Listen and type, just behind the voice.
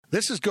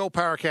This is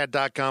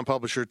GoPowerCat.com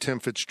publisher Tim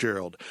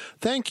Fitzgerald.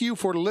 Thank you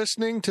for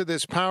listening to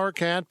this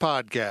PowerCat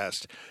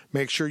podcast.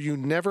 Make sure you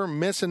never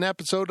miss an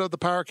episode of the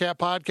PowerCat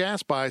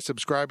podcast by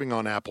subscribing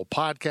on Apple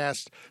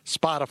Podcasts,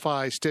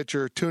 Spotify,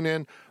 Stitcher,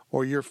 TuneIn,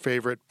 or your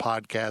favorite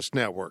podcast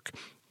network.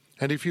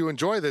 And if you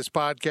enjoy this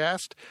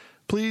podcast,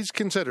 please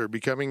consider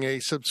becoming a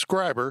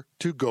subscriber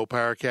to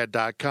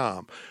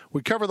GoPowerCat.com.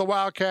 We cover the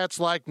Wildcats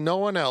like no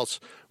one else,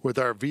 with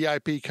our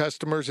VIP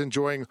customers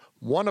enjoying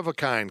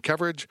one-of-a-kind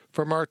coverage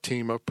from our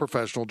team of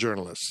professional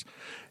journalists.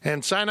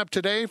 And sign up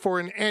today for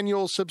an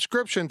annual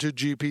subscription to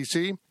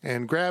GPC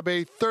and grab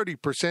a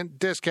 30%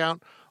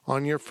 discount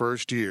on your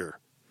first year.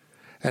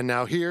 And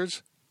now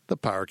here's the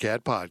PowerCat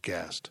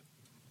Podcast.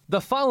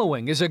 The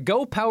following is a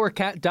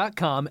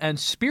GoPowerCat.com and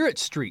Spirit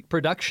Street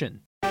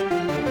production.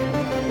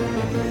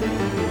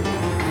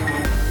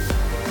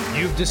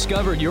 You've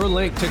discovered your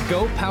link to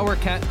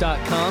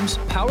GoPowerCat.com's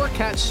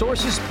PowerCat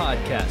Sources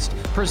podcast,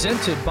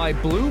 presented by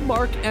Blue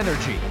Mark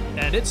Energy,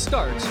 and it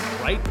starts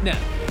right now.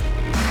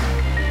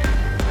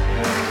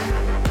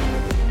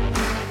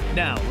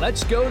 Now,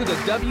 let's go to the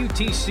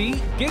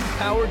WTC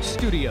gig-powered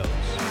studios.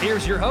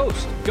 Here's your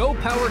host,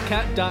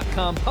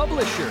 GoPowerCat.com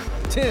publisher,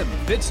 Tim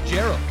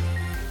Fitzgerald.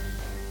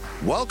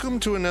 Welcome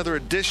to another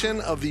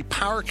edition of the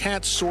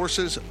PowerCat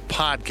Sources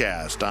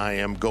podcast. I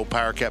am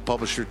GoPowerCat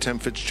publisher Tim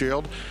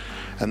Fitzgerald,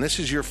 and this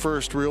is your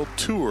first real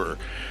tour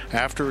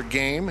after a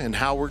game and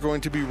how we're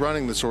going to be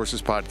running the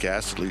Sources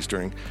podcast, at least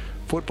during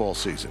football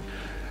season.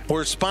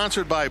 We're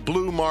sponsored by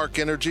Blue Mark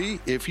Energy.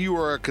 If you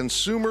are a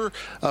consumer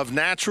of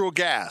natural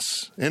gas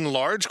in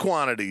large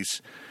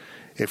quantities,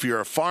 if you're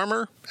a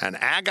farmer, an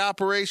ag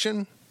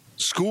operation,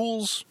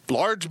 schools,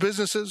 large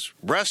businesses,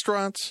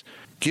 restaurants,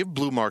 give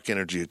Blue Mark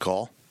Energy a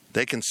call.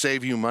 They can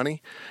save you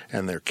money,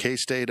 and they're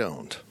K-State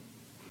owned.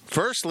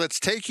 First, let's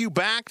take you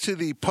back to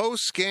the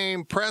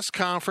post-game press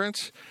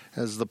conference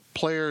as the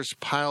players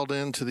piled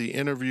into the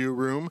interview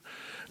room.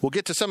 We'll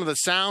get to some of the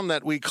sound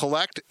that we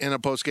collect in a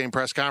post-game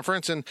press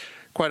conference, and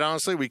quite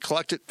honestly, we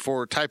collect it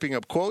for typing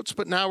up quotes,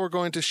 but now we're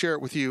going to share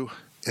it with you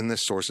in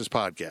this Sources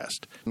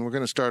podcast. And we're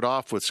going to start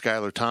off with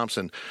Skylar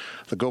Thompson.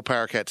 The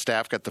GoPowerCat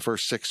staff got the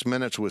first 6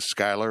 minutes with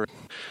Skylar.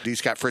 D.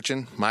 Scott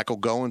Fritchen, Michael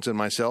Goins, and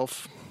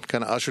myself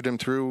kind of ushered him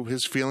through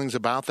his feelings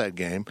about that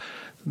game.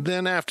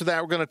 Then after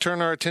that, we're going to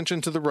turn our attention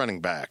to the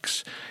running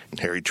backs,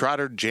 Harry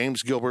Trotter,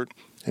 James Gilbert,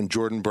 and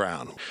Jordan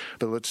Brown.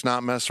 But let's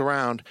not mess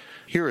around.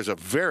 Here is a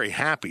very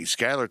happy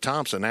Skylar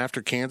Thompson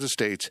after Kansas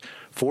State's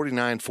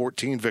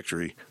 49-14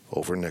 victory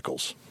over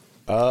Nicholls.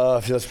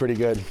 Feels pretty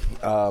good.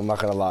 I'm not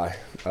going to lie.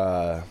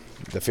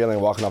 The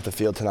feeling walking off the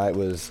field tonight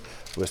was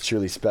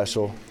truly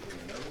special.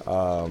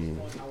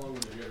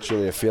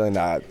 Truly a feeling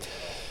that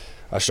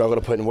I struggle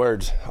to put in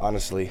words,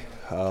 honestly.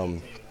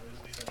 It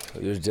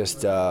was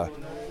just a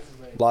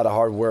lot of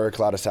hard work,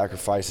 a lot of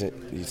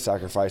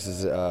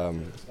sacrifices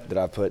that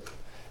I put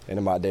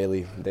into my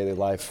daily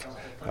life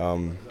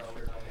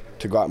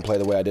to go out and play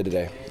the way I did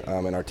today,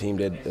 and our team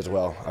did as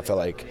well. I felt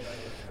like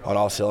on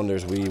all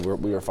cylinders we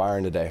were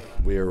firing today.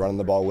 We were running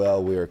the ball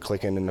well. We were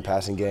clicking in the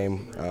passing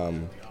game.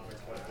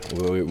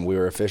 We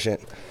were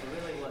efficient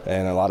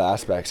in a lot of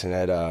aspects, and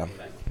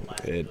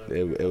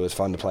it was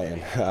fun to play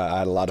in. I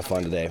had a lot of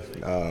fun today.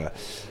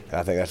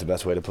 I think that's the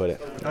best way to put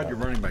it. How'd your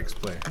running backs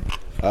play?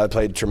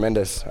 Played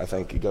tremendous. I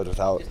think it goes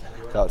without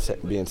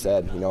being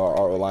said. You know,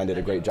 our O-line did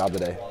a great job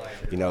today.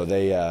 You know,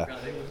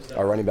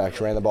 our running backs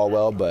ran the ball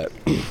well, but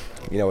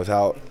you know,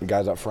 without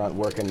guys up front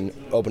working,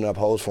 opening up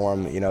holes for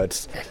them, you know,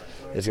 it's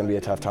going to be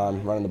a tough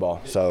time running the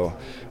ball. So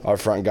our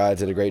front guys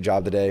did a great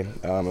job today,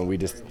 and we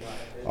just,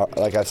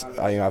 like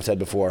I've said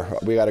before,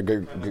 we got a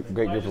great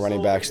group of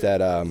running backs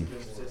that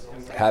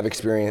have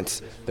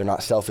experience. They're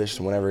not selfish.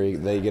 Whenever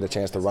they get a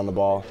chance to run the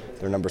ball,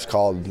 their number's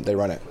called, they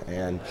run it.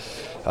 And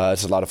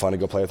it's a lot of fun to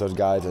go play with those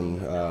guys.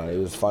 And it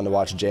was fun to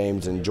watch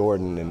James and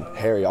Jordan and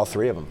Harry, all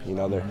three of them. You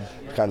know, they're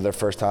kind of their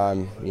first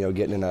time, you know,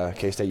 getting in a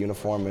K-State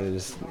uniform and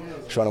just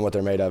showing them what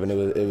they're made of. And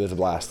it was a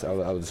blast. I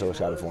was so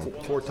excited for them.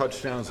 4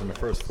 touchdowns in the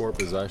first 4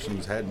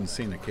 possessions. Hadn't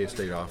seen a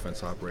K-State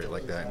offense operate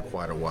like that in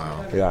quite a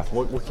while. Yeah.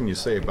 What can you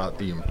say about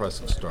the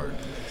impressive start?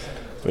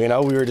 You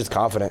know, we were just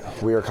confident.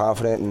 We were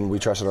confident, and we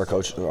trusted our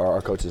coaches.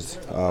 Our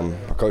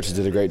coaches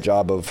did a great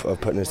job of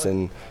putting us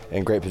in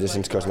great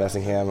positions. Coach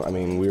Messingham, I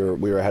mean, we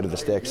were ahead of the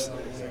sticks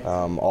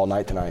all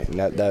night tonight, and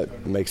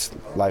that makes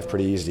life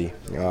pretty easy.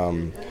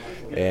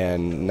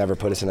 And never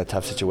put us in a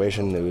tough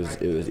situation. It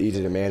was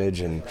easy to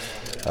manage, and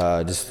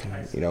just,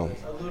 you know,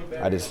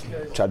 I just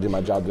tried to do my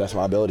job to the best of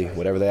my ability.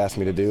 Whatever they asked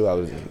me to do, I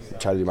was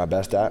trying to do my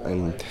best at,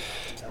 and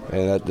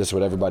that's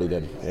what everybody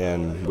did.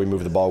 And we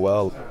moved the ball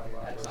well.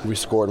 We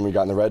scored and we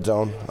got in the red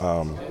zone,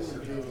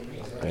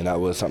 and that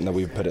was something that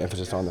we put an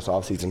emphasis on this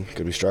offseason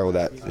because we struggled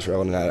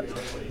in that,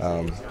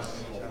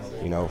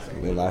 you know,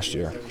 in last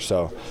year.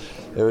 So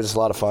it was just a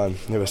lot of fun.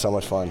 It was so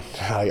much fun.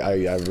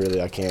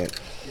 I can't.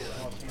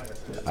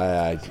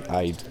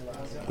 I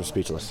was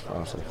speechless,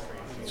 honestly.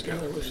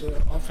 Skylar, was the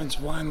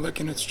offensive line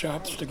licking its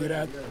chops to get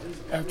at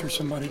after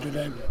somebody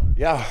today?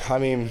 Yeah, I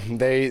mean,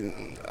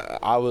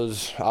 I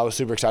was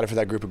super excited for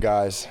that group of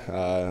guys.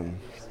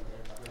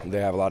 they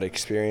have a lot of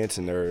experience,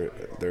 and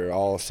they're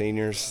all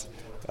seniors.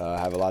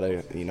 Have a lot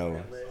of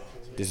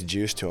just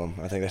juice to them.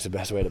 I think that's the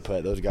best way to put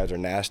it. Those guys are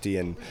nasty,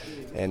 and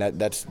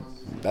that's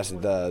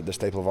the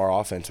staple of our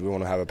offense. We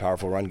want to have a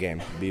powerful run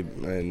game, be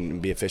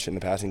efficient in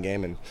the passing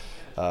game,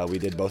 and we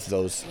did both of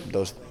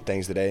those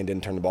things today and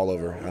didn't turn the ball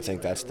over. I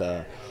think that's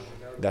the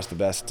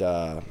best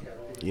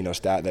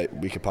stat that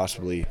we could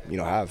possibly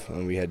have.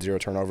 And we had 0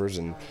 turnovers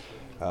and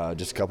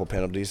just a couple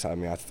penalties. I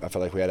mean, I felt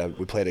like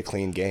we played a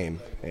clean game,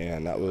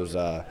 and that was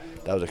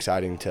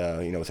exciting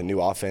to with a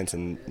new offense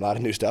and a lot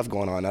of new stuff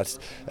going on.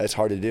 That's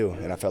hard to do,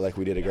 and I felt like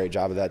we did a great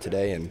job of that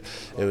today. And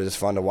it was just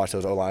fun to watch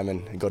those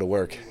O-linemen go to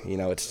work.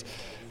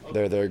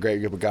 They're a great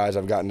group of guys.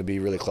 I've gotten to be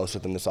really close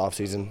with them this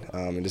offseason,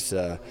 and just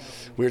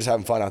we were just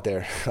having fun out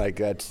there. Like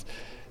that's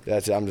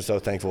I'm just so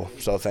thankful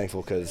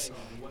because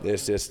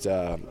it's just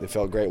it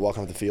felt great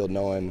walking off the field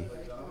knowing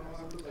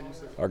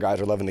our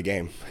guys are loving the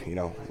game.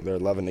 They're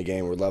loving the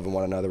game. We're loving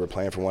one another. We're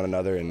playing for one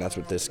another, and that's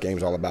what this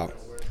game's all about.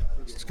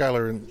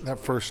 Skylar, in that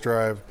first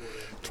drive,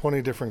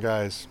 20 different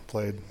guys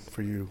played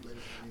for you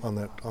on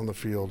the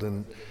field,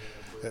 and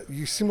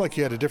you seem like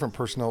you had a different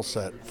personnel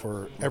set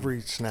for every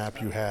snap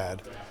you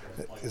had.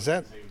 Is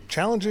that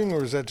challenging,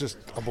 or is that just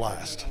a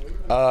blast?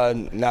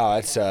 No,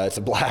 it's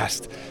a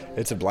blast.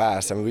 It's a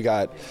blast. I mean, we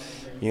got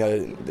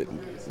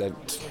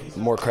that's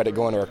more credit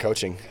going to our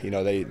coaching.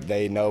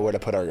 They know where to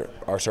put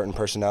our certain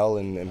personnel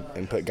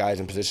and put guys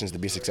in positions to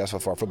be successful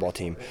for our football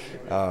team.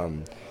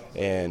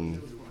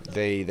 And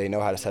they know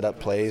how to set up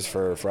plays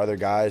for other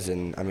guys.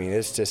 And, I mean,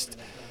 it's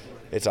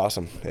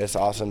awesome. It's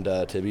awesome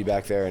to be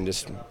back there, and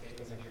just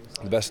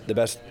the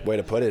best way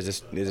to put it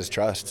is just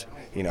trust.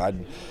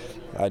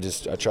 I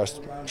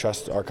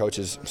trust our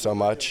coaches so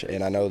much,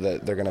 and I know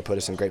that they're going to put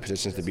us in great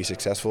positions to be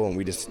successful, and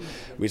we just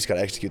got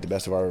to execute the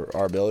best of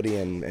our ability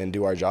and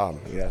do our job.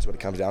 That's what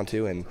it comes down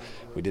to, and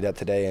we did that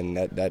today, and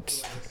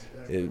that's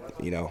it,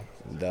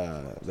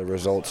 the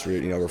results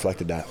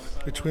reflected that.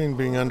 Between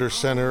being under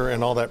center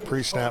and all that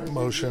pre-snap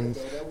motion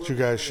that you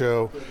guys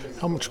show,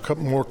 how much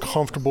more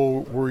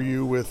comfortable were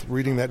you with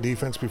reading that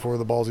defense before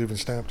the ball's even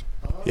snapped?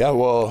 Yeah,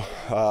 well,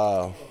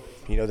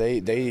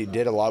 they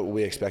did a lot what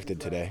we expected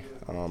today.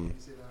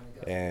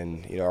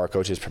 And our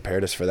coaches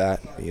prepared us for that.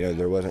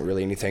 There wasn't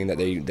really anything that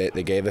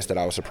they gave us that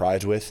I was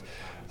surprised with,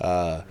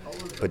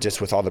 but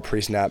just with all the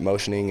pre-snap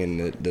motioning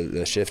and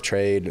the shift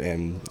trade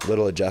and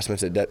little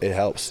adjustments, it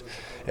helps.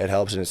 It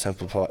helps, and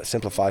it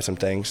simplifies some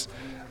things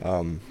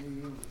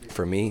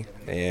for me,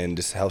 and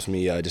just helps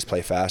me just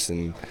play fast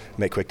and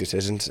make quick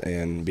decisions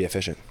and be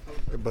efficient.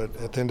 But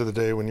at the end of the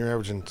day, when you're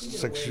averaging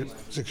six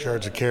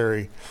yards a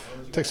carry,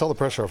 it takes all the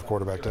pressure off a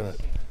quarterback, doesn't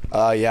it?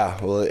 Yeah.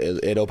 Well,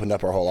 it opened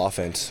up our whole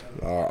offense.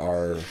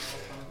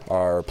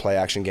 Our play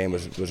action game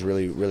was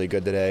really, really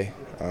good today.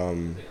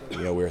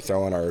 We were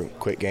throwing our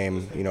quick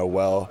game,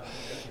 well,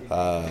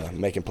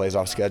 making plays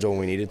off schedule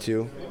when we needed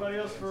to.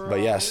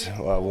 But yes,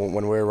 when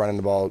we were running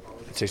the ball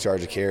 6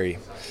 yards a carry,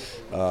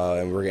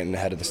 and we were getting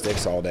ahead of the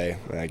sticks all day,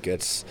 I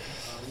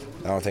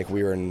don't think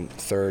we were in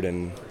third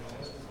and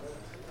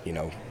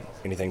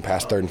anything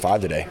past 3rd and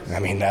 5 today. I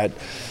mean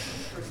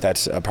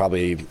that's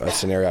probably a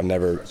scenario I've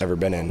never ever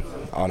been in,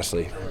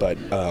 honestly. But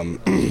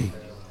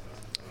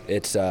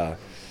it's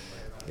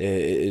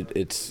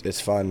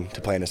fun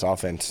to play in this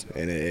offense,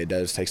 and it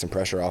does take some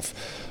pressure off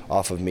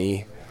of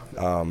me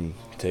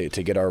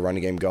to get our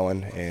running game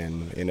going,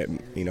 and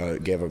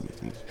it gave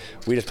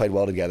we just played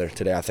well together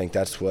today. I think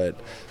that's what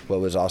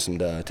was awesome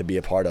to be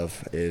a part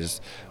of, is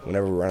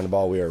whenever we were running the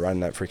ball, we were running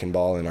that freaking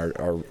ball, and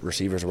our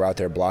receivers were out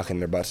there blocking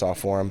their butts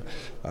off for them.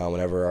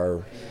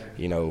 Whenever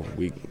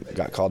we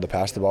got called to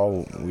pass the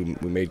ball, we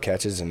made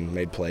catches and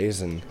made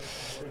plays, and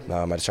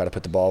I just try to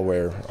put the ball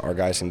where our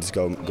guys can just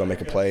go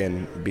make a play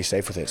and be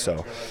safe with it.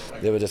 So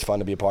it was just fun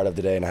to be a part of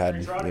today, and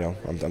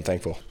I'm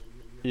thankful.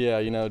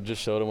 Yeah,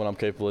 just showed them what I'm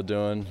capable of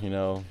doing,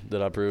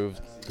 that I proved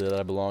that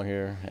I belong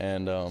here.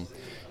 And,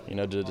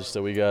 just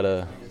that we got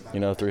a,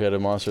 three-headed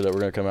monster that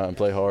we're going to come out and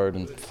play hard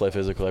and play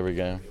physical every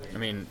game. I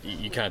mean,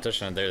 you kind of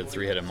touched on it there, the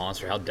three-headed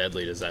monster. How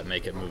deadly does that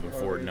make it moving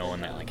forward,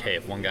 knowing that, hey,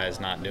 if one guy's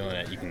not doing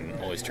it, you can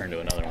always turn to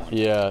another one?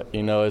 Yeah,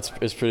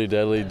 it's pretty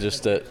deadly,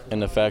 just that in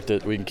the fact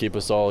that we can keep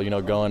us all,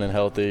 going and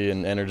healthy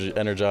and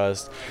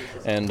energized.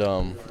 And,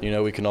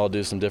 we can all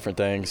do some different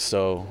things.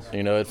 So,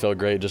 it felt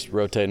great just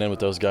rotating in with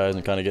those guys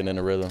and kind of getting in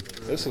a rhythm.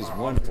 This is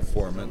one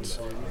performance.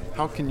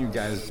 How can you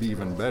guys be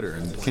even better?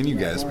 And can you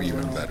guys be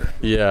even better?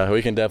 Yeah,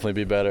 we can definitely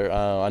be better.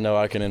 I know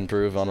I can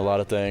improve on a lot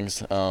of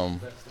things. I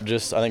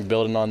think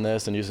building on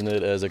this and using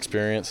it as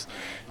experience,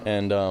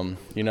 and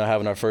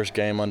having our first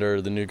game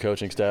under the new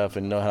coaching staff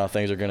and know how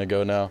things are going to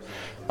go now.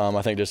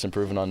 I think just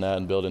improving on that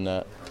and building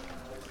that.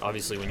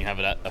 Obviously, when you have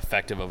that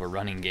effective of a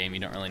running game, you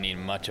don't really need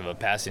much of a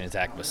passing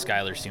attack, but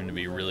Skylar seemed to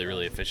be really,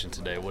 really efficient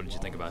today. What did you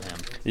think about him?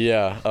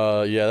 Yeah,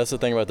 that's the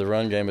thing about the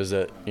run game, is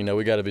that,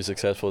 we got to be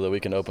successful, that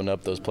we can open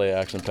up those play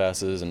action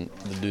passes and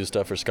do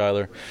stuff for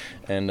Skylar.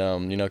 And,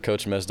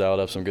 Coach Mess dialed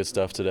up some good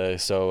stuff today.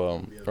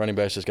 So running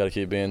backs just got to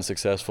keep being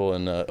successful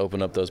and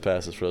open up those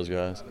passes for those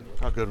guys.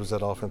 How good was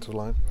that offensive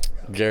line?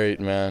 Great,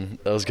 man.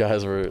 Those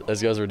guys were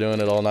doing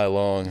it all night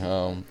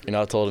long.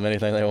 I told them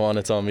anything they want,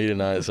 it's on me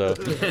tonight. So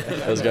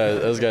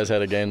those guys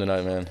had a game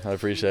tonight, man. I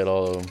appreciate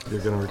all of them.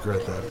 You're gonna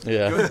regret that.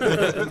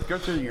 Yeah. Go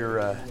through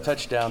your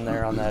touchdown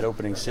there on that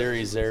opening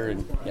series there, and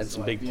you had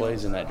some big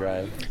plays in that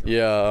drive.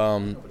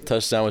 Yeah,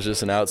 touchdown was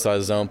just an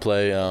outside zone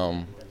play.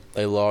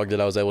 They logged it.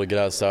 I was able to get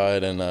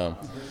outside and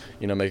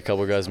make a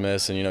couple guys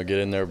miss and get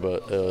in there.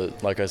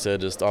 But like I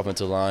said, just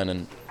offensive line,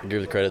 and give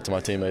the credit to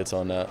my teammates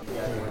on that.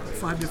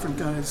 5 different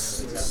guys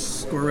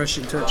score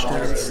rushing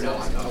touchdowns.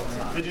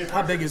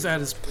 How big is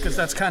that? Because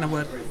that's kind of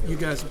what you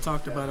guys have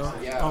talked about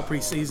all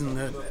preseason,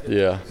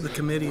 the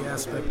committee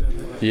aspect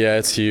of it. Yeah,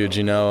 it's huge.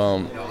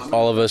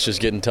 All of us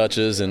just getting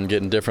touches and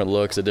getting different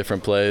looks at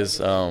different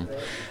plays. I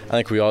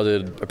think we all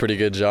did a pretty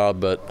good job,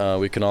 but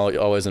we can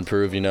always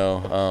improve,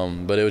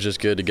 But it was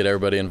just good to get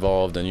everybody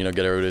involved and,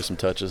 get everybody some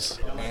touches.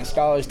 And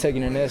Skylar's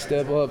taking the next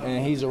step up,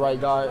 and he's the right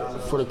guy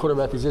for the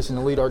quarterback position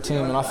to lead our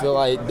team. And I feel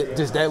like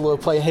just that little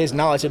play, his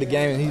knowledge of the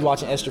game, and he's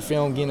watching extra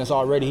film, getting us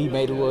all ready. He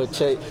made a little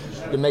check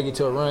to make it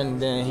to a run,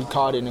 and then he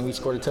caught it, and we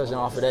scored a touchdown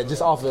off of that.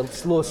 Just off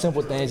of little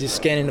simple things, just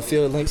scanning the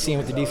field, seeing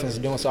what the defense is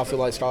doing. So I feel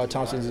like Skylar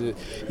Thompson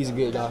he's a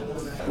good guy.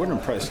 What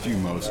impressed you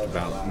most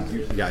about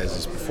you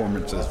guys'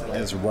 performance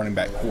as a running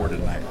back core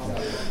tonight?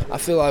 I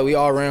feel like we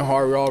all ran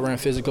hard, we all ran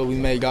physical, we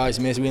made guys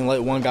miss, we didn't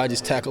let one guy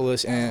just tackle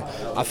us, and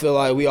I feel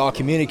like we all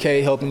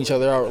communicate, helping each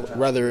other out,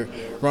 rather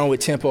run with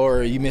tempo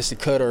or you miss the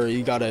cut or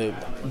you got to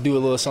do a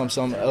little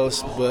something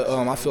else. But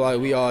I feel like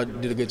we all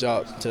did a good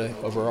job today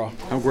overall.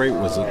 How great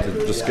was it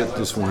to just get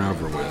this one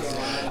over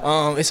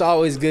with? It's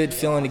always good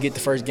feeling to get the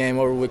first game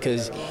over with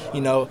because,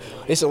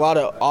 it's a lot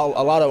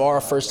of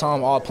our first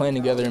time all playing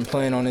together and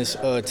playing on this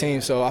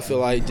team. So I feel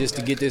like just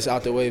to get this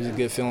out the way is a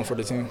good feeling for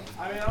the team.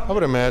 I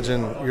would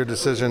imagine your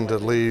decision to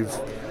leave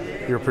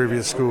your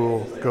previous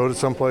school, go to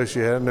someplace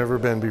you had never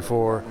been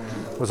before,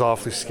 was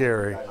awfully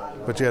scary.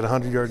 But you had a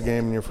 100-yard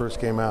game in your first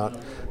game out.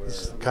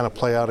 Does kind of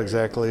play out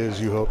exactly as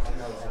you hoped?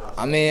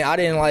 I mean, I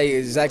didn't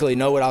exactly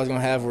know what I was going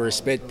to have or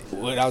expect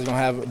what I was going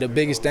to have. The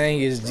biggest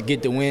thing is to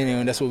get the win,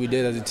 and that's what we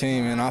did as a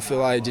team. And I feel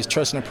like just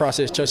trusting the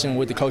process, trusting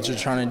what the coaches are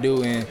trying to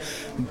do, and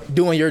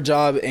doing your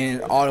job,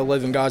 and all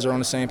 11 guys are on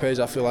the same page,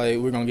 I feel like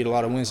we're going to get a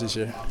lot of wins this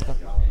year.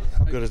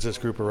 How good is this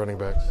group of running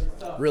backs?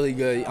 Really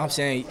good. I'm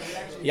saying,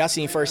 y'all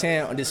seen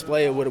firsthand on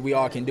display of what we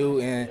all can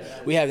do, and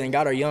we haven't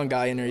got our young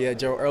guy in there yet,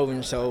 Joe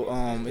Irvin. So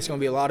it's going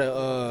to be a lot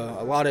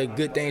of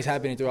good things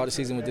happening throughout the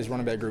season with this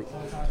running back group.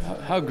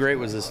 How great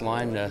was this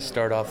line to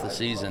start off the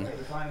season?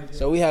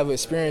 So we have an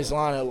experienced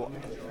line of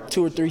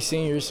 2 or 3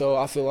 seniors, so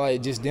I feel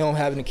like just them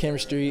having the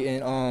chemistry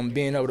and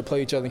being able to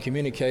play each other and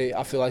communicate,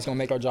 I feel like it's going to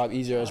make our job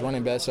easier as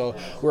running backs. So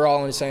we're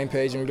all on the same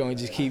page, and we're going to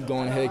just keep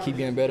going ahead, keep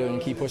getting better,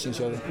 and keep pushing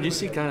each other. Do you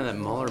see kind of that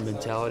Muller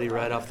mentality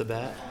right off the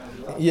bat?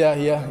 Yeah,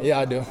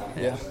 I do,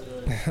 yeah.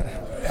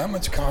 How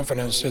much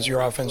confidence does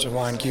your offensive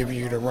line give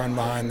you to run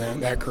behind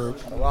that group?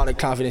 A lot of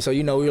confidence. So,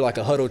 we're like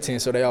a huddle team,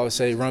 so they always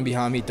say, run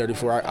behind me,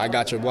 34. I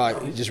got your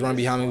block. Just run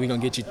behind me. We're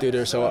going to get you through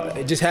there.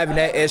 So, just having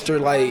that extra,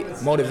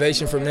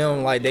 motivation from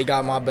them, they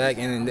got my back,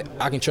 and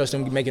I can trust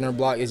them making their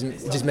block. It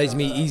just makes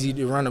me easy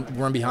to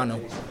run behind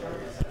them.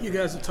 You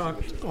guys have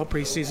talked all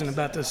preseason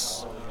about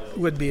this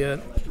would be a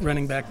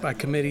running back by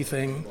committee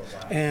thing,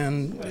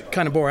 and it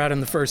kind of bore out in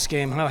the first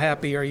game. How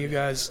happy are you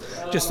guys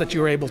just that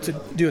you were able to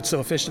do it so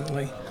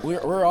efficiently?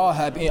 We're all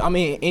happy. I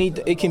mean,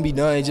 it can be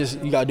done. It's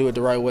just you got to do it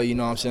the right way, you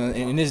know what I'm saying?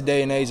 And in this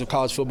day and age of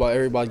college football,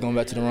 everybody's going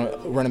back to the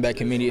running back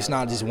committee. It's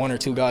not just 1 or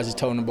 2 guys just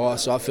toting the ball.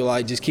 So I feel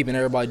like just keeping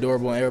everybody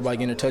durable and everybody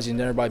getting their touches and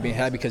everybody being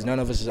happy because none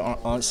of us is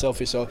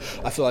unselfish. So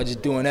I feel like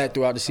just doing that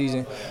throughout the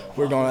season,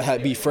 we're going to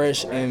be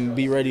fresh and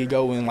be ready to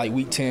go in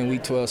week 10,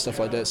 week 12, stuff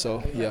like that.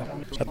 So, yeah.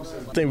 I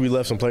think we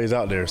left some plays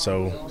out there,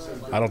 so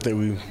I don't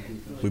think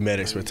we met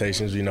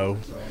expectations. We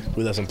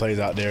left some plays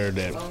out there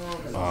that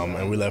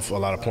and we left a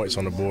lot of points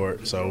on the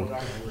board, so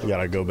we got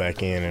to go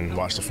back in and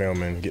watch the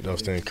film and get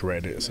those things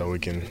corrected so we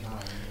can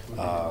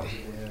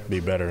be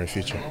better in the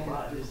future.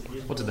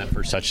 What did that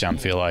first touchdown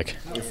feel like?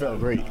 It felt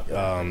great,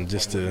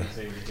 just to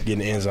get in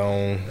the end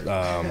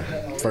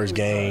zone, first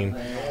game,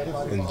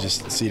 and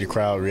just see the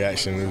crowd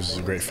reaction. It was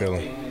a great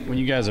feeling. When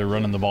you guys are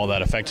running the ball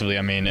that effectively,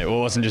 I mean, it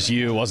wasn't just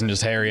you, it wasn't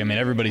just Harry. I mean,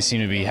 everybody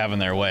seemed to be having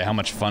their way. How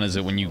much fun is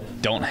it when you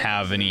don't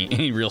have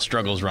any real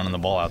struggles running the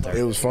ball out there?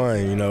 It was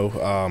fun,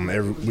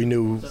 we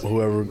knew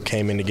whoever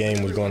came in the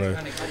game was going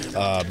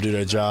to do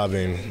their job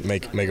and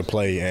make a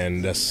play,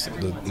 and that's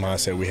the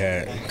mindset we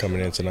had coming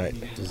in tonight.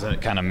 Does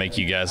that kind of make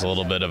you guys a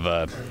little bit of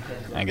a,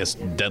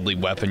 deadly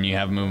weapon you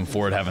have moving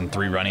forward, having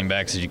 3 running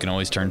backs that you can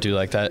always turn to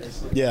like that?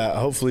 Yeah,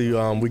 hopefully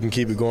we can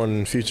keep it going in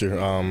the future.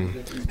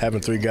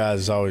 Having 3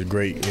 guys is always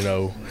great.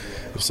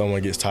 If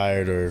someone gets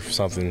tired or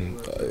something,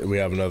 we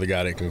have another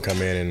guy that can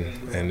come in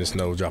and there's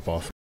no drop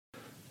off.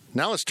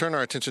 Now let's turn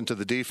our attention to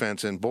the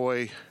defense, and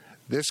boy,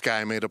 this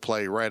guy made a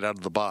play right out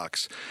of the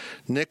box.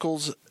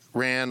 Nichols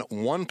ran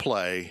 1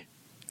 play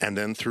and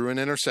then threw an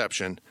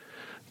interception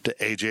to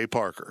A.J.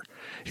 Parker.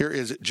 Here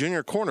is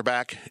junior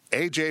cornerback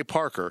A.J.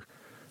 Parker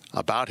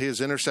about his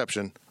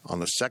interception on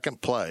the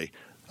second play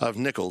of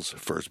Nichols'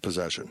 first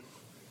possession.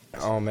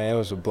 Oh man, it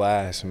was a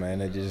blast,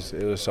 man. It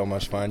was so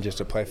much fun just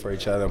to play for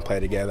each other and play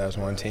together as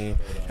one team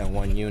and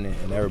one unit,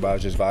 and everybody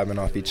was just vibing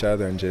off each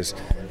other and just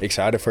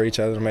excited for each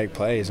other to make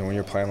plays. And when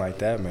you're playing like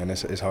that, man,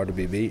 it's hard to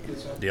be beat.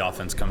 The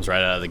offense comes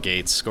right out of the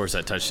gates, scores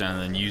that touchdown,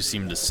 and then you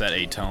seem to set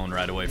a tone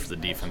right away for the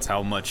defense.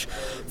 How much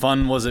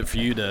fun was it for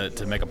you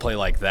to make a play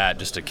like that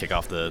just to kick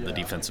off the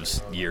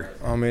defensive year?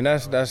 I mean,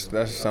 that's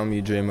something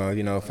you dream of,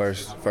 you know,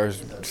 first,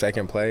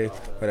 second play,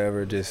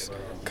 whatever, just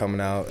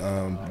coming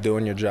out,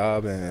 doing your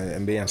job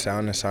and being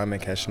sound in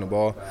assignment, catching the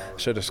ball.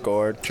 Should have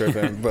scored,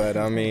 tripping, but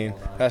I mean,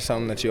 that's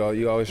something that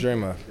you always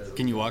dream of.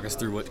 Can you walk us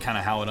through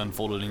how it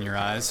unfolded in your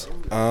eyes?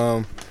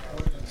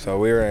 So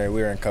we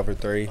were in cover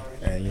 3,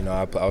 and you know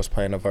I was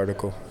playing a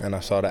vertical, and I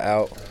saw the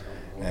out,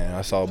 and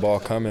I saw a ball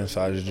coming,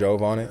 so I just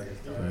drove on it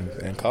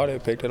and caught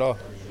it, picked it off.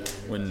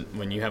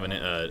 When you have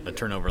a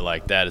turnover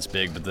like that, it's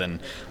big, but then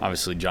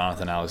obviously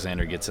Jonathan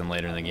Alexander gets in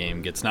later in the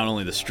game, gets not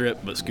only the strip,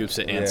 but scoops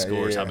it and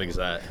scores. How big is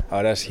that?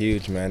 Oh, that's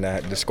huge, man.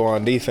 The score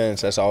on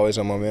defense, that's always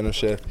a momentum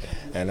shift,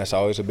 and that's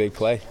always a big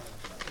play.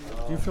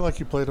 Do you feel like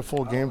you played a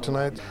full game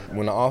tonight?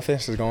 When the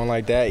offense is going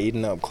like that,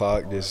 eating up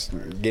clock, just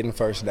getting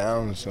first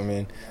downs, I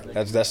mean,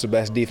 that's the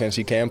best defense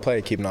you can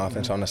play, keeping the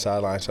offense on the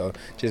sideline. So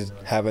just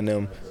having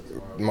them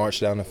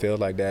march down the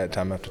field like that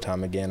time after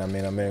time again, I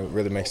mean, it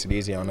really makes it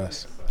easy on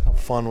us. How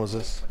fun was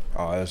this?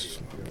 Oh, it was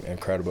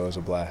incredible. It was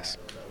a blast.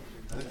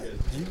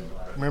 Do you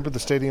remember the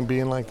stadium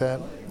being like that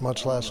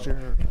much last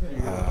year?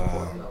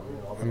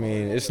 I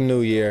mean, it's a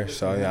new year,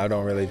 so I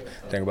don't really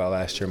think about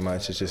last year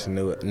much. It's just a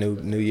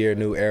new year,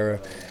 new era,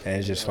 and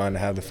it's just fun to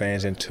have the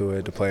fans into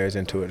it, the players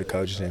into it, the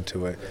coaches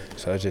into it.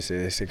 So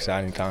it's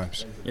exciting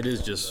times. It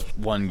is just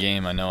one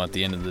game, I know, at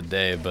the end of the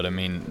day, but I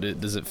mean,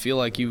 does it feel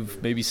like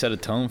you've maybe set a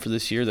tone for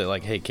this year that,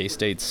 like, hey,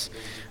 K-State's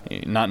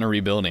not in a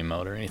rebuilding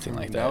mode or anything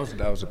like that?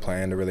 That was the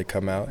plan, to really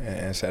come out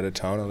and set a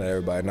tone and let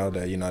everybody know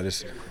that, you know,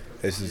 this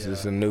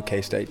is a new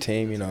K-State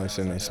team. You know, it's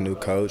a new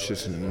coach,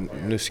 it's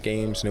new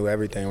schemes, new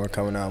everything. We're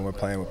coming out and we're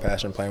playing with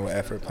passion, playing with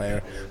effort,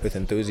 playing with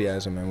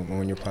enthusiasm. And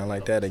when you're playing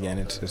like that, again,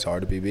 it's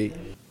hard to be beat.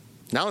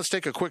 Now let's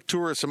take a quick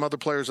tour of some other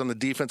players on the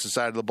defensive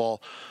side of the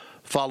ball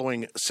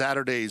following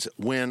Saturday's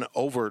win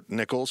over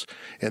Nicholls.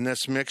 In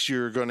this mix,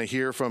 you're going to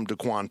hear from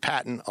Daquan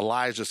Patton,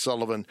 Elijah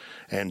Sullivan,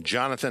 and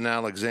Jonathan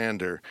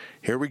Alexander.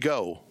 Here we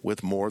go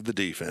with more of the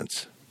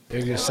defense. It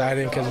was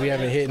exciting because we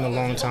haven't hit in a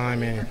long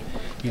time, and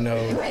you know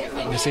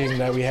the season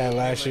that we had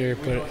last year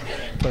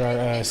put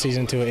our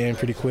season to an end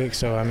pretty quick.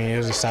 So I mean, it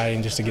was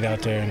exciting just to get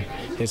out there and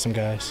hit some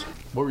guys.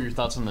 What were your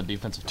thoughts on the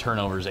defensive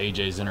turnovers,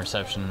 AJ's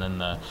interception,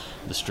 and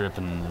the strip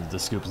and the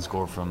scoop and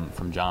score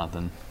from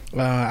Jonathan?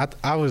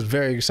 I was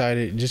very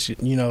excited, just,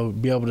 you know,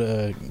 be able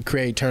to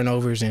create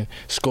turnovers and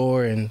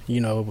score and,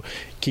 you know,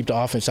 keep the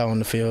offense out on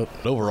the field.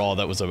 Overall,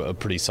 that was a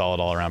pretty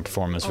solid all-around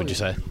performance, would you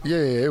say? Yeah,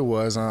 it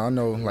was. I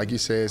know, like you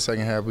said,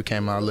 second half we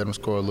came out and let them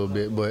score a little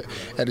bit, but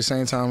at the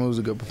same time, it was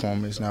a good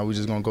performance. Now we're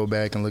just going to go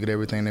back and look at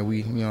everything that we,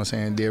 you know what I'm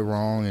saying, did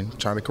wrong and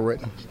try to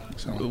correct them.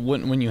 So.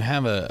 When you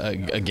have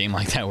a game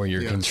like that where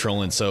you're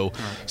controlling so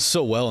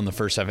well in the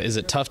first half, is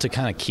it tough to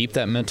kind of keep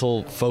that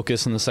mental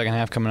focus in the second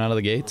half coming out of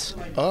the gates?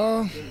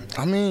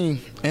 I mean,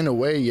 in a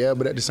way, yeah,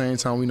 but at the same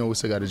time, we know we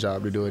still got a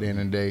job to do at the end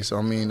of the day. So,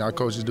 I mean, our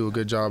coaches do a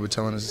good job of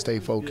telling us to stay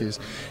focused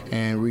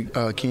and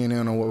keying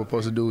in on what we're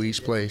supposed to do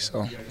each play.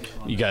 So,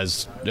 you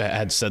guys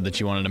had said that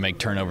you wanted to make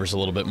turnovers a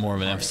little bit more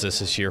of an emphasis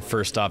this year.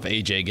 First off,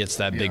 AJ gets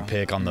that big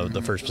pick on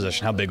the first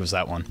possession. How big was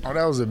that one? Oh,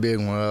 that was a big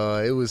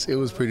one. It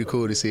was pretty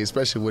cool to see,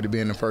 especially with it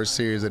being the first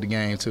series of the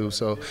game, too.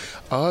 So,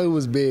 it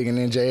was big. And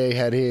then J.A.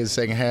 had his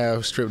second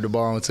half, stripped the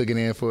ball and took it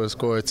in for a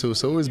score, too.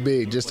 So, it was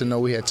big just to know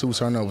we had 2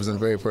 turnovers in the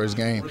very first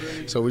game.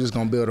 So, we're just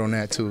going to build on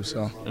that, too.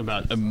 So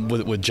about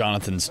with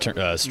Jonathan's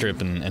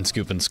strip and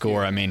scoop and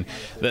score, I mean,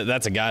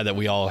 that's a guy that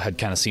we all had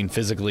kind of seen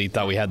physically,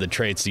 thought we had the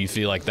traits. Do you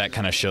feel like that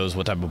kind of shows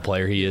what type of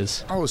player he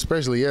is? Oh,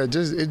 especially, yeah.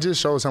 It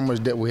just shows how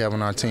much depth we have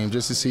on our team,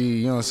 just to see,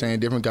 you know what I'm saying,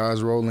 different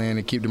guys roll in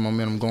and keep the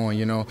momentum going,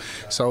 you know.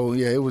 So,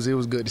 yeah, it was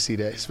good to see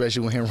that,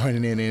 especially with him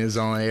running in his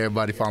zone,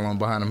 everybody following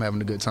behind him,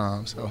 having a good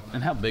time. So.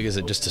 And how big is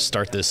it just to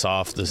start this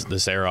off,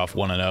 this era off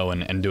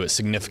 1-0 and do it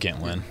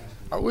significant win?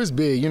 Oh, it's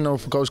big. You know,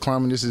 for Coach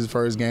Kleiman, this is his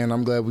first game.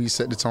 I'm glad we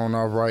set the tone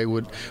off right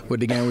with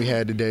the game we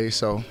had today,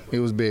 so it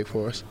was big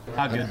for us.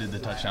 How good did the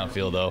touchdown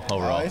feel, though,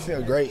 overall? It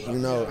felt great. You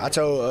know, I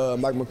told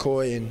Mike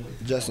McCoy and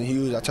Justin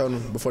Hughes, I told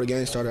them before the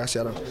game started, I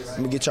said, I'm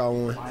going to get y'all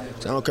one.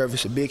 So I don't care if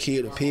it's a big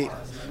hit or pick,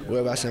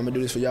 whatever. I said, I'm going to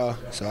do this for y'all.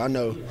 So I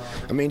know.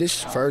 I mean,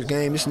 this first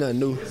game, it's nothing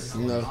new,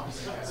 you know.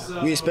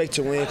 We expect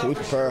to win because we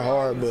prepare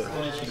hard, but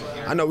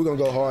I know we're going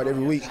to go hard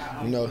every week,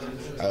 you know,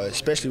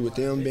 especially with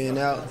them being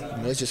out.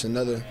 You know, it's just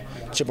another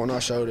chip on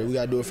our shoulder. We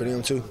got to do it for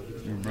them, too.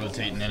 You're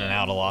rotating in and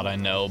out a lot, I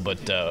know,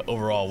 but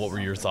overall, what were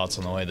your thoughts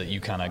on the way that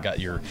you kind of got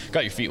your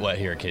feet wet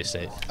here at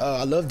K-State?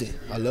 I loved it.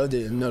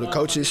 You know, the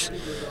coaches,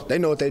 they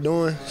know what they're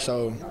doing.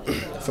 So,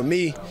 for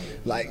me,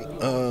 like,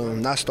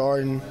 not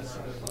starting,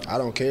 I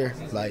don't care.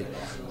 Like,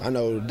 I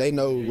know they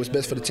know what's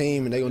best for the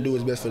team, and they're going to do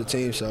what's best for the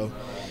team. So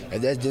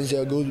if that's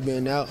Denzel Goolsby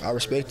being out, I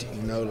respect it.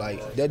 You know,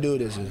 like, that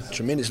dude is a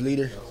tremendous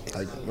leader.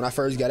 Like, when I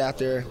first got out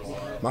there,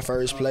 my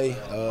first play,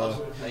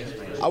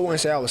 I wouldn't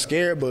say I was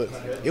scared, but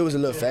it was a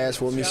little fast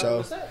for me.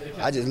 So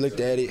I just looked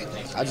at it.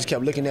 I just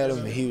kept looking at him,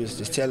 and he was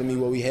just telling me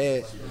what we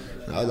had.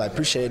 I was like,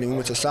 appreciate it. We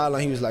went to the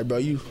sideline. He was like, bro,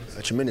 you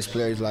a tremendous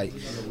player. He's like,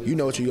 you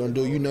know what you're going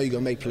to do. You know you're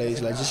going to make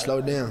plays. Like, just slow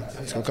it down.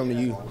 It's going to come to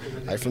you.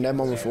 Like, from that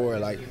moment forward,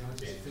 like,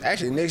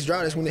 actually, the next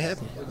drive, that's when it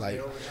happened.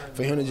 Like,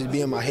 for him to just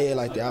be in my head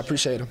like that, I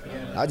appreciate him.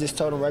 I just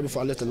told him right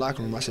before I left the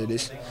locker room, I said,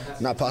 this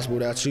not possible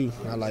without you.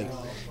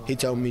 He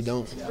told me,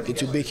 don't get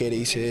too big-headed.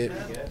 He said,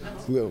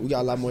 we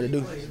got a lot more to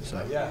do.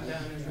 So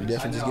we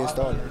definitely just getting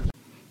started.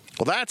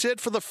 Well, that's it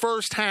for the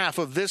first half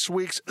of this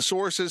week's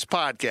Sources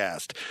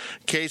podcast.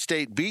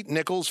 K-State beat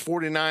Nichols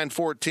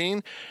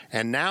 49-14,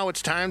 and now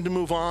it's time to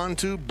move on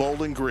to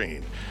Bowling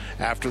Green.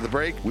 After the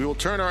break, we will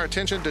turn our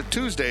attention to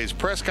Tuesday's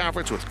press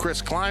conference with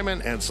Chris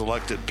Klieman and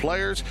selected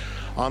players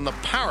on the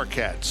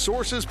PowerCat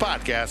Sources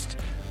podcast,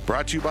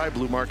 brought to you by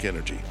Blue Mark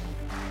Energy.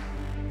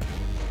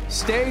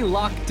 Stay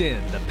locked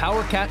in. The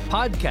PowerCat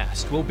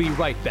podcast will be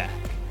right back.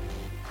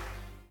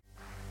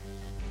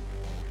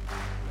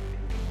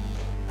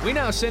 We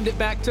now send it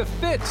back to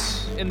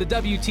Fitz in the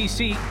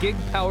WTC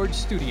gig-powered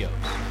studios.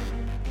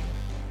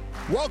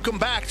 Welcome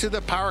back to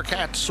the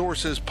PowerCat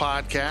Sources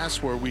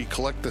podcast, where we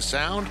collect the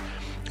sound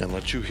and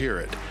let you hear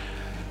it.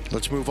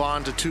 Let's move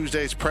on to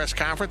Tuesday's press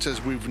conference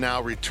as we've now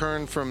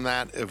returned from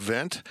that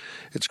event.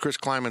 It's Chris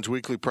Klieman's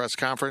weekly press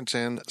conference,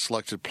 and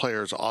selected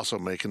players also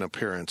make an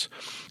appearance.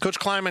 Coach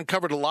Klieman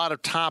covered a lot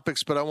of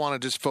topics, but I want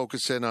to just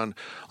focus in on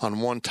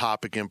one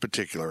topic in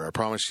particular. I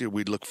promised you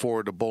we'd look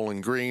forward to Bowling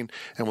Green,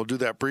 and we'll do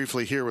that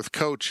briefly here with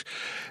Coach,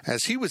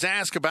 as he was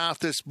asked about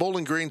this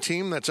Bowling Green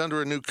team that's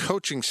under a new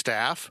coaching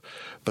staff,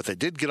 but they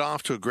did get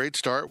off to a great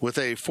start with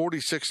a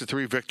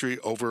 46-3 victory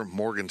over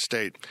Morgan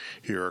State.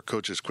 Here are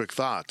Coach's quick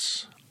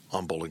thoughts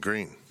on Bowling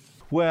Green.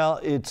 Well,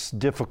 it's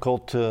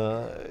difficult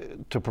to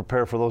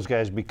prepare for those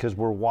guys because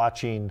we're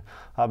watching,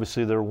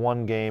 obviously, their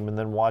one game and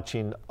then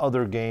watching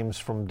other games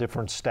from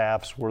different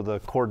staffs where the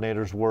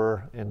coordinators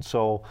were, and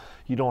so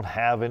you don't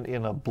have it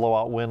in a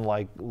blowout win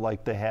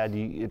like they had.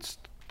 It's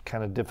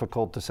kind of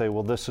difficult to say,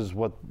 well, this is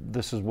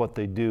what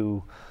they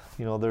do.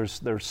 You know, there's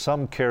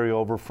some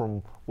carryover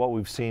from what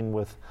we've seen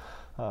with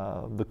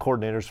the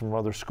coordinators from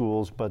other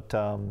schools, but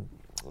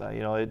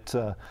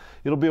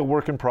it'll be a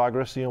work in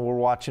progress. You know, we're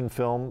watching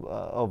film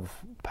of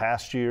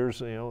past years,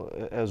 you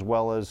know, as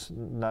well as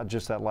not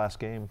just that last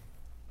game.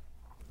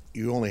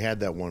 You only had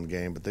that one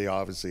game, but they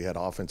obviously had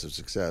offensive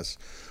success.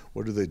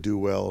 What do they do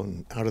well,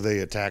 and how do they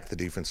attack the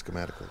defense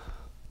schematically?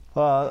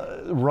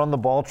 Run the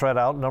ball, try to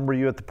outnumber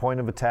you at the point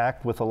of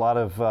attack with a lot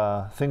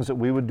of things that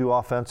we would do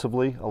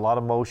offensively, a lot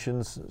of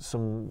motions,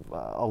 some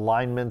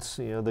alignments.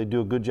 You know, they do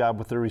a good job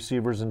with their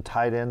receivers and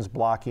tight ends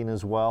blocking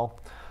as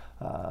well.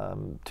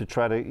 To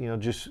try to, you know,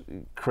 just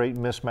create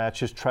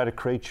mismatches, try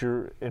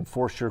to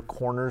enforce your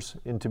corners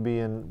into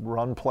being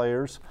run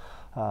players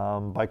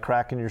by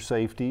cracking your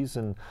safeties,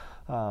 and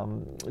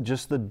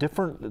just the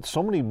different,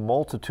 so many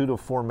multitude of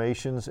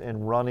formations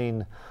and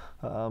running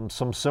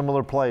some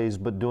similar plays,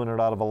 but doing it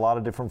out of a lot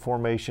of different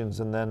formations,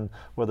 and then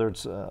whether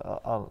it's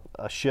a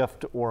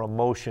shift or a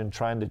motion,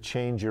 trying to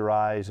change your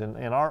eyes. And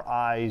our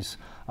eyes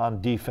on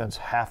defense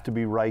have to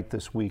be right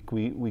this week.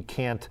 We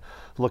can't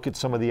look at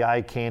some of the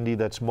eye candy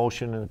that's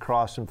motioning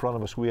across in front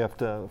of us. We have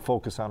to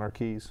focus on our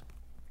keys.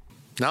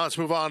 Now let's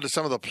move on to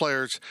some of the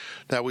players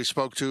that we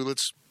spoke to.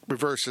 Let's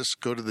reverse this,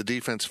 go to the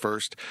defense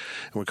first.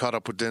 And we caught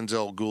up with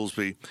Denzel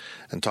Goolsby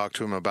and talked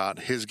to him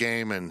about his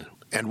game and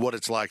what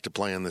it's like to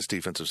play in this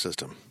defensive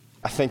system.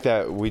 I think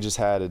that we just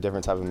had a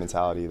different type of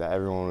mentality, that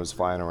everyone was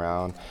flying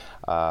around.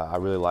 I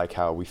really like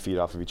how we feed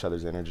off of each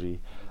other's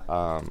energy.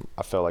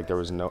 I felt like there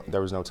was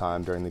no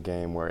time during the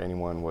game where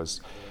anyone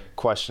was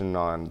questioning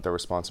on their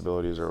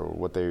responsibilities or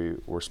what they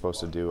were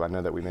supposed to do. I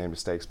know that we made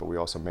mistakes, but we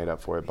also made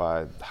up for it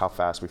by how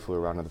fast we flew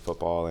around to the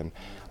football, and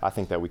I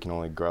think that we can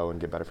only grow and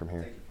get better from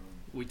here.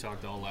 We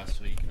talked all last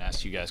week and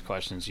asked you guys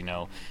questions. You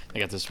know, they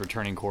got this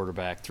returning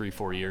quarterback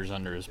 3-4 years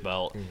under his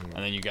belt,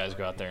 and then you guys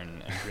go out there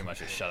and pretty much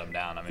just shut him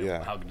down. I mean,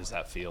 How good does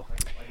that feel?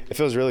 It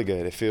feels really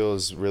good. It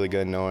feels really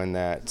good knowing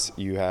that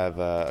you have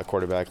a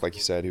quarterback, like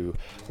you said, who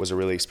was a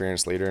really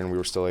experienced leader, and we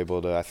were still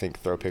able to, I think,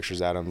 throw pictures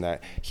at him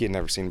that he had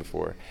never seen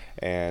before.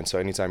 And so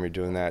anytime you're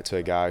doing that to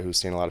a guy who's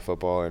seen a lot of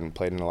football and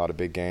played in a lot of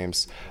big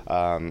games,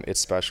 it's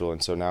special.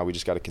 And so now we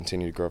just got to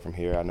continue to grow from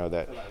here. I know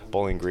that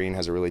Bowling Green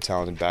has a really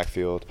talented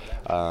backfield,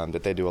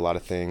 that they do a lot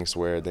of things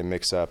where they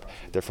mix up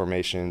their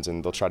formations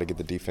and they'll try to get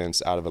the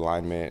defense out of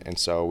alignment. And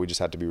so we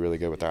just have to be really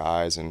good with our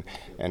eyes and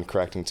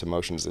correcting to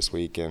motions this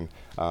week and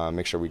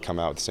make sure we come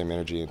out with the same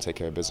energy and take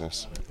care of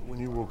business. When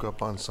you woke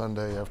up on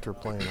Sunday after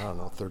playing,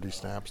 30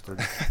 snaps,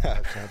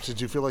 35 snaps, did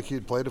you feel like you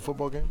had played a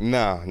football game?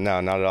 No,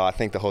 not at all. I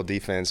think the whole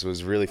defense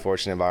was really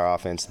fortunate by our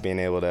offense being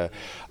able to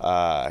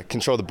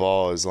control the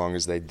ball as long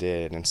as they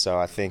did. And so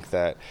I think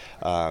that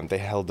they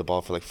held the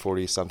ball for like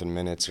 40-something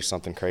minutes or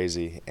something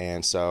crazy.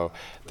 And so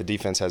the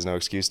defense has no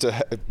excuse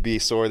to be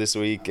sore this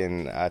week,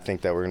 and I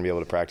think that we're going to be able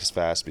to practice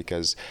fast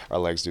because our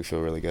legs do feel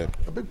really good.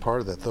 A big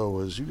part of that, though,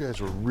 was you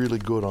guys were really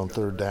good on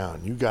third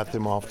down. You got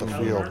them off the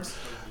field.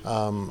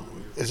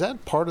 Is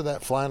that part of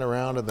that flying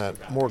around and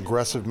that more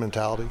aggressive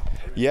mentality?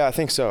 Yeah, I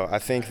think so. I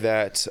think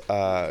that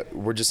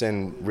we're just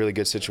in really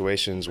good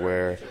situations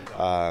where,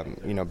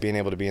 being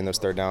able to be in those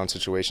third down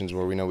situations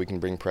where we know we can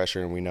bring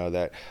pressure and we know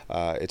that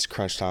it's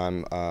crunch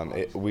time.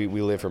 We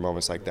live for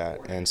moments like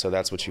that, and so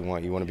that's what you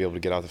want. You want to be able to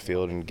get off the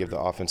field and give the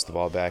offense the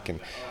ball back and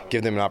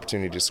give them an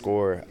opportunity to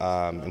score.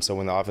 And so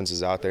when the offense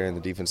is out there and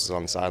the defense is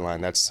on the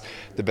sideline, that's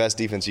the best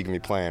defense you can be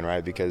playing,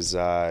 right? Because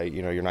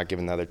you're not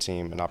giving the other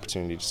team an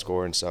opportunity to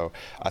score, and so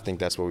I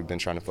think that's what we've been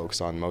trying to focus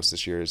on most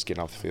this year is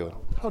getting off the field.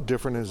 How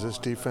different is this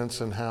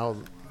defense and how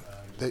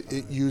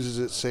it uses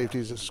its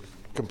safeties as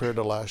compared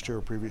to last year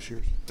or previous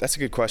years? That's a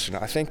good question.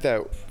 I think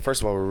that,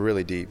 first of all, we're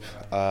really deep.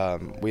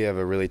 We have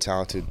a really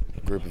talented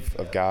group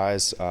of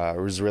guys. I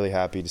was really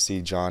happy to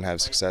see John have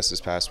success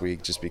this past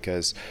week just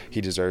because he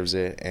deserves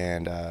it.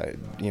 And,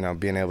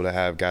 being able to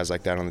have guys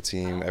like that on the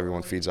team,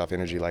 everyone feeds off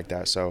energy like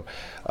that. So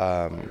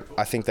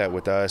I think that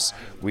with us,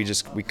 we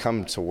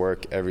come to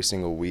work every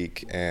single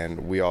week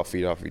and we all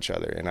feed off each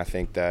other. And I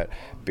think that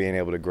being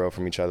able to grow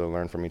from each other,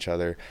 learn from each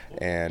other,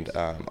 and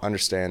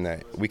understand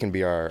that we can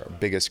be our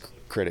biggest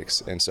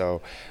critics. And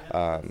so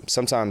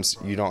sometimes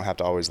you don't have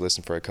to always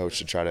listen for a coach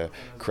to try to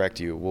correct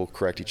you. We'll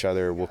correct each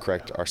other. We'll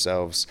correct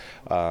ourselves.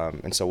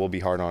 And so we'll be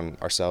hard on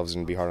ourselves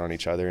and be hard on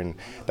each other. And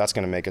that's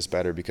going to make us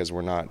better because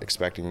we're not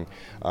expecting,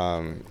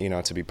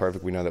 to be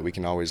perfect. We know that we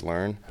can always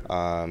learn,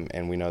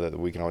 and we know that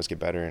we can always get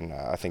better. And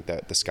I think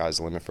that the sky's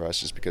the limit for us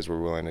just because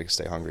we're willing to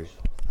stay hungry.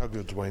 How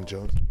good's Wayne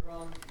Jones?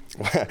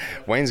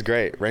 Wayne's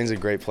great. Wayne's a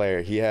great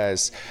player. He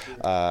has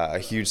a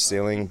huge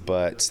ceiling,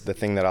 but the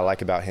thing that I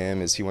like about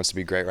him is he wants to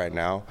be great right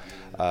now.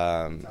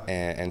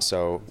 And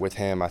so with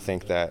him, I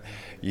think that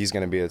he's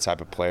going to be the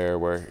type of player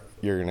where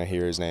you're going to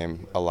hear his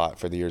name a lot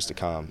for the years to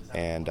come.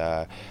 And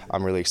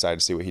I'm really excited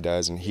to see what he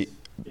does. And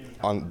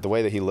on the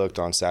way that he looked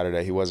on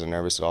Saturday, he wasn't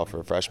nervous at all for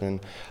a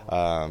freshman.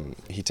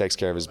 He takes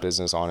care of his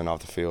business on and off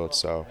the field.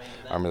 So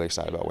I'm really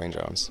excited about Wayne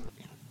Jones.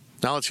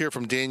 Now let's hear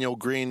from Daniel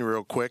Green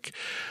real quick.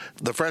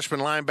 The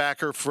freshman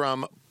linebacker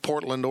from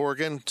Portland,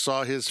 Oregon,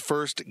 saw his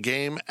first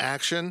game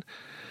action,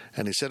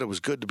 and he said it was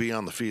good to be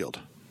on the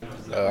field.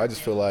 I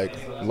just feel like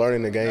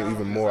learning the game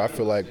even more. I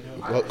feel like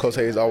Coach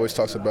Hayes always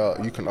talks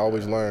about you can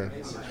always learn.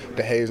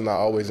 The hay's not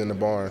always in the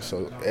barn,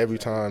 so every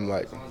time,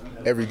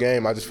 every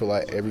game, I just feel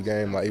like every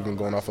game, even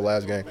going off the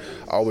last game,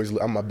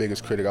 I'm my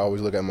biggest critic. I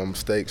always look at my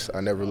mistakes.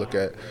 I never look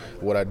at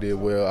what I did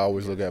well. I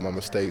always look at my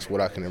mistakes, what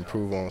I can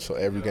improve on. So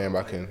every game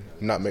I can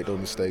not make those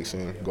mistakes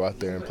and go out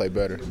there and play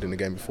better than the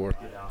game before.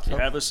 Do you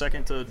have a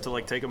second to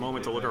take a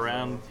moment to look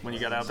around when you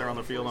got out there on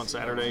the field on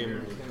Saturday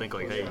and think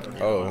hey,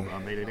 I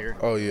made it here?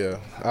 Oh yeah,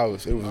 it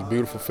was a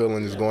beautiful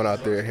feeling just going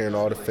out there, hearing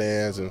all the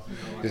fans and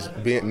just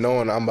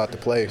knowing I'm about to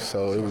play.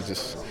 So it was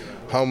just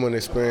humbling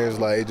experience.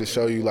 It just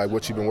show you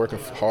what you've been working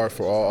hard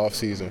for all off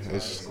season.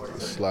 It's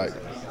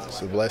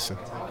a blessing.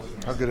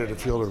 How good did it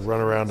feel to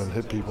run around and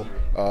hit people?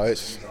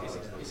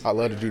 I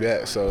love to do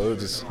that, so it was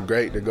just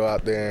great to go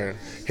out there and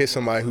hit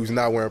somebody who's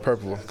not wearing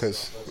purple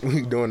because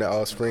we doing that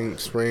all spring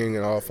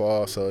and all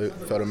fall, so it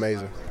felt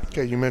amazing.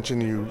 Okay, you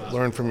mentioned you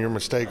learned from your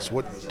mistakes.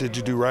 What did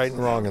you do right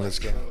and wrong in this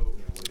game?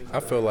 I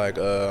feel like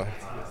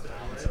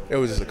it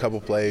was just a couple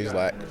plays.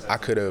 I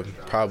could have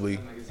probably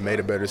made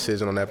a better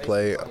decision on that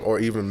play or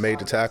even made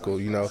the tackle,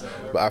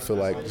 but I feel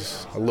like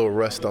just a little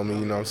rust on me,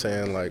 you know what I'm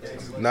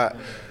saying?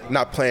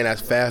 Not playing as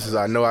fast as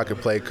I know I could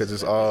play because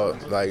it's all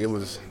it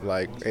was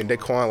and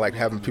Daquan,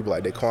 having people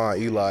like Daquan,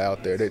 Eli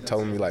out there, they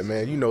telling me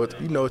man, you know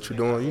what you're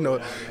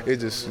doing, it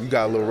just, you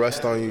got a little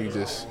rust on you,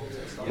 just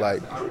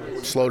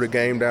slow the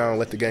game down,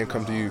 let the game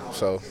come to you.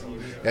 So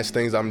that's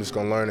things I'm just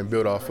going to learn and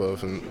build off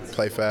of and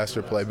play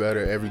faster, play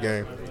better every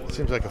game.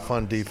 Seems like a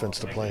fun defense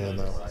to play in,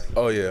 though.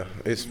 Oh, yeah.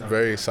 It's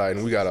very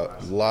exciting. We got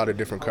a lot of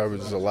different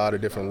coverages, a lot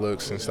of different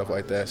looks and stuff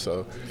like that.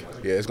 So,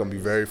 yeah, it's going to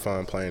be very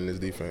fun playing this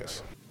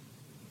defense.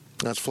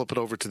 Let's flip it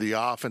over to the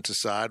offensive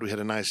side. We had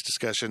a nice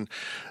discussion.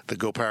 The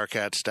Go Power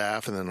Cat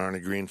staff and then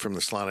Arnie Green from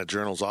the Salina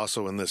Journal's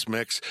also in this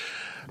mix.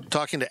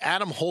 Talking to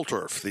Adam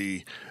Holtorf,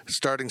 the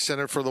starting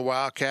center for the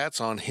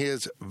Wildcats, on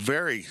his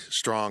very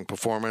strong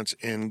performance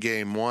in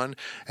Game 1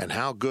 and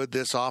how good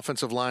this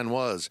offensive line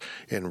was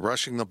in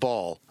rushing the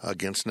ball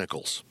against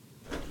Nichols.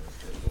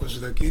 Was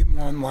the Game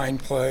 1 line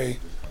play,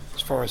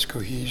 as far as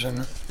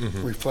cohesion,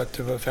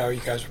 reflective of how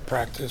you guys have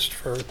practiced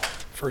for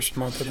first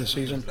month of the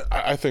season?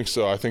 I think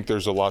so. I think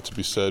there's a lot to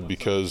be said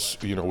because,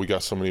 we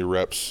got so many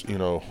reps,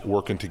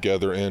 working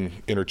together and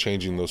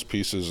interchanging those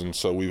pieces. And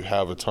so we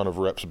have a ton of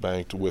reps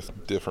banked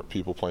with different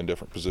people playing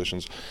different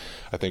positions.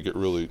 I think it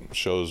really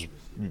shows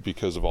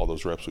because of all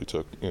those reps we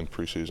took in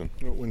preseason.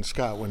 When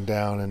Scott went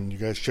down and you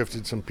guys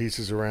shifted some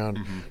pieces around,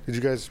 did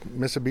you guys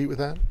miss a beat with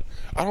that?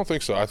 I don't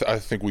think so. I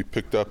think we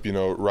picked up,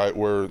 right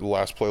where the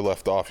last play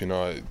left off.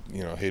 I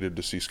hated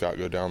to see Scott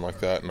go down like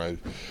that, and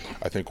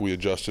I think we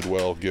adjusted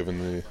well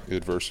given the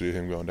adversity of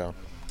him going down.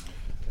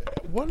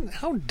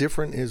 How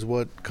different is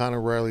what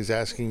Connor Riley's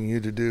asking you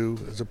to do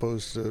as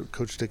opposed to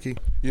Coach Dickey?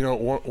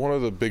 One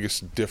of the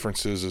biggest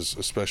differences is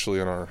especially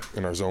in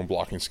our zone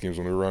blocking schemes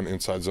when we run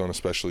inside zone,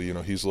 especially.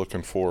 He's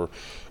looking for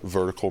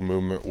vertical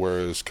movement,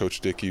 whereas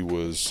Coach Dickey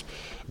was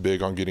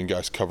big on getting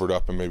guys covered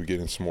up and maybe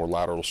getting some more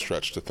lateral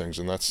stretch to things,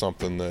 and that's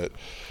something that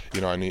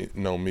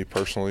me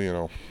personally,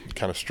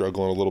 kind of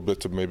struggling a little bit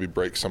to maybe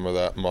break some of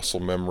that muscle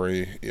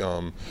memory.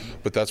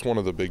 But that's one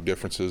of the big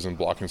differences in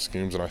blocking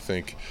schemes, and I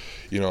think,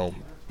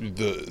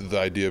 the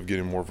idea of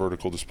getting more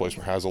vertical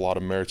displacement has a lot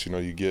of merits.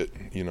 You get,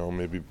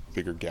 maybe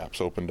bigger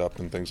gaps opened up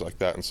and things like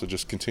that, and so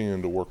just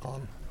continuing to work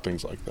on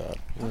things like that.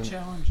 How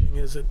challenging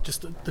is it,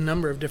 just the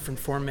number of different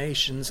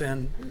formations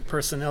and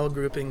personnel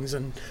groupings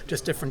and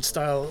just different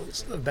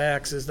styles of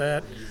backs? Is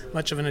that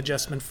much of an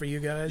adjustment for you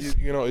guys?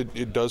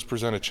 It does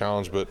present a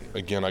challenge, but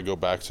again, I go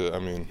back to,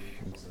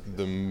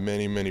 the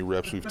many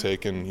reps we've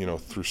taken,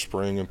 through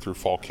spring and through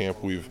fall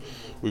camp.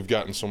 We've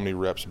gotten so many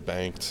reps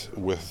banked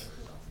with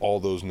all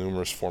those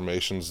numerous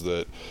formations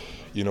that,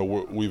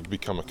 we've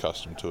become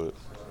accustomed to it.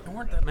 There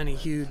weren't that many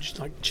huge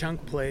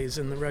chunk plays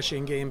in the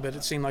rushing game, but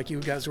it seemed like you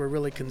guys were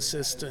really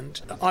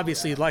consistent.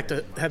 Obviously, you'd like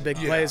to have big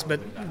plays, but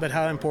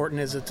how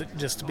important is it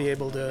just to be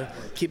able to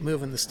keep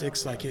moving the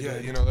sticks like you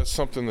did? That's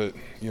something that,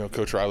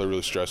 Coach Riley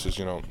really stresses.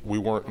 We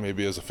weren't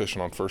maybe as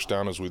efficient on first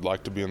down as we'd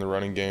like to be in the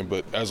running game,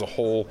 but as a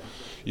whole,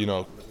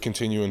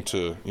 continuing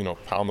to,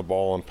 pound the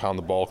ball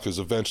because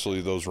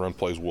eventually those run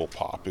plays will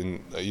pop.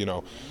 And,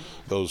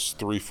 those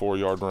 3-4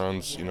 yard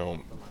runs,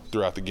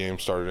 throughout the game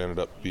ended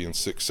up being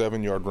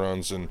 6-7 yard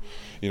runs, and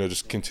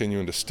just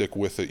continuing to stick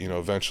with it.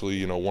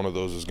 Eventually one of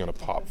those is going to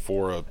pop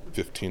for a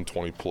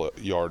 15-20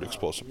 yard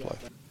explosive play.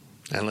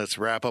 And let's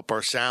wrap up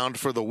our sound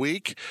for the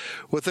week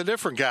with a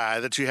different guy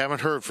that you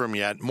haven't heard from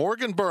yet,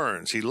 Morgan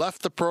Burns. He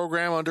left the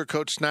program under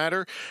Coach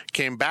Snyder,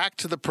 came back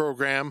to the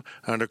program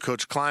under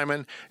Coach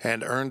Kleiman,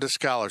 and earned a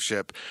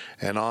scholarship.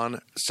 And on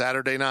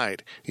Saturday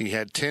night, he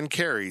had 10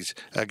 carries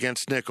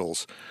against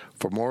Nichols.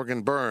 For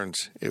Morgan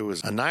Burns, it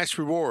was a nice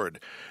reward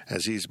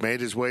as he's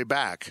made his way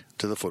back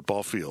to the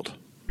football field.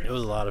 It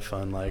was a lot of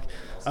fun.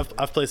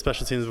 I've played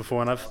special teams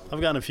before, and I've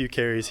gotten a few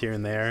carries here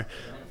and there.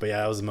 But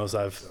yeah, it was the most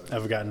I've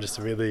ever gotten just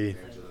to really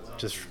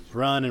just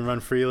run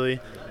freely.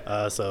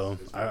 So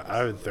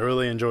I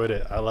thoroughly enjoyed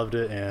it. I loved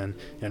it, and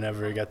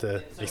never got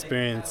to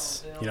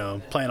experience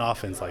playing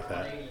offense like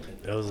that.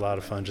 It was a lot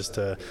of fun just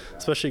to,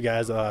 especially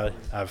guys that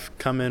I've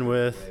come in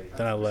with,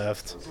 then I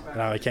left, and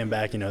I came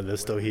back. They're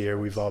still here.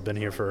 We've all been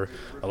here for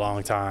a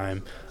long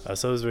time.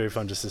 So it was very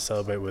fun just to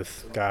celebrate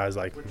with guys,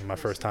 like my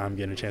first time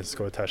getting a chance to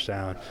score a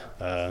touchdown.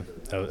 It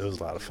was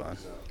a lot of fun.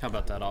 How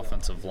about that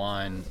offensive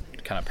line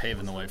kind of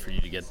paving the way for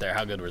you to get there?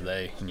 How good were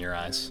they in your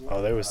eyes?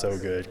 Oh, they were so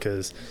good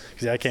because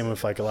I came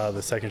with a lot of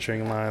the second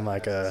string line,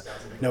 like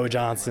Noah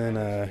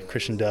Johnson,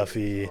 Christian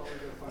Duffy.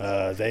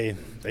 They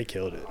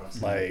killed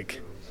it.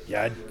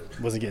 I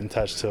wasn't getting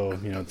touched till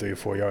 3 or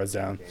 4 yards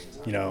down,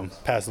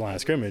 past the line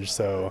of scrimmage.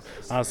 So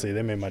honestly,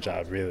 they made my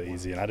job really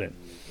easy, and I didn't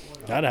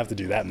have to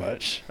do that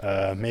much.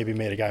 Maybe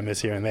made a guy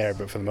miss here and there,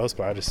 but for the most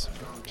part, I just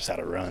had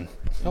to run.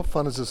 How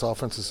fun is this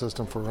offensive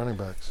system for running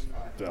backs?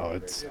 Oh,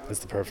 it's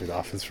the perfect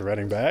offense for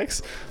running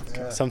backs.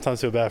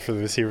 Sometimes feel bad for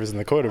the receivers and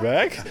the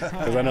quarterback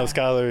because I know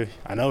Skyler,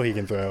 I know he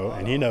can throw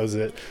and he knows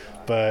it,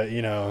 but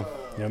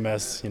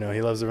Mess, he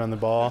loves to run the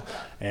ball,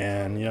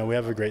 and we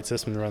have a great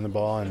system to run the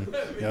ball, and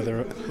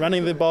they're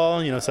running the ball,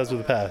 sets with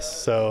the pass.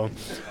 So,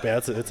 yeah,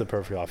 it's a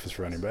perfect offense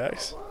for running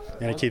backs,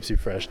 and it keeps you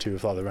fresh too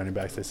with all the running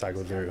backs they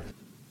cycle through.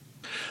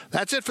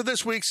 That's it for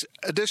this week's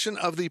edition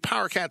of the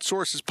PowerCat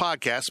Sources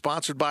podcast,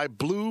 sponsored by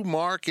Blue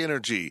Mark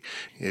Energy.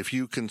 If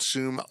you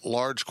consume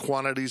large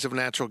quantities of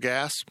natural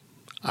gas,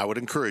 I would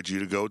encourage you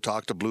to go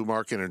talk to Blue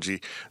Mark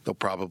Energy. They'll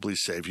probably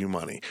save you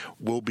money.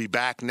 We'll be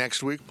back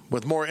next week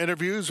with more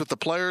interviews with the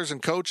players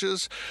and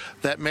coaches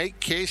that make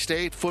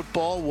K-State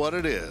football what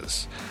it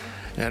is.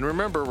 And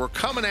remember, we're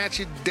coming at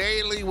you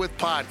daily with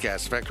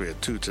podcasts. In fact, we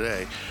had 2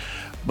 today.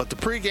 But the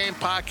pregame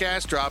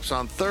podcast drops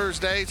on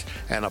Thursdays,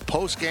 and a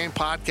postgame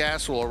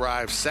podcast will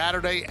arrive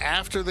Saturday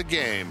after the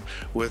game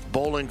with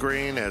Bowling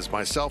Green as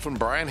myself and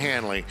Brian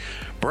Hanley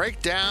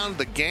break down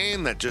the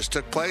game that just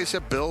took place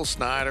at Bill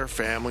Snyder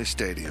Family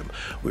Stadium.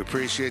 We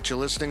appreciate you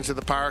listening to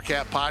the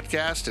PowerCat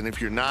podcast, and if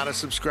you're not a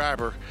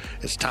subscriber,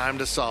 it's time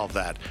to solve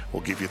that.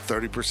 We'll give you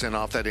 30%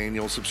 off that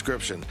annual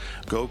subscription.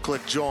 Go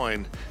click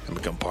join and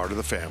become part of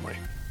the family.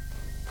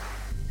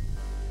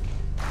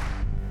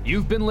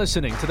 You've been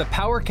listening to the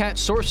PowerCat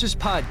Sources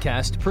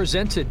podcast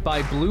presented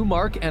by Blue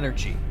Mark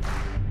Energy.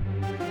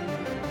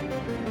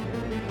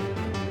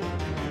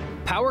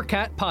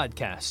 PowerCat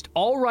Podcast.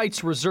 All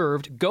rights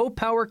reserved.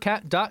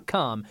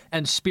 GoPowerCat.com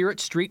and Spirit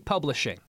Street Publishing.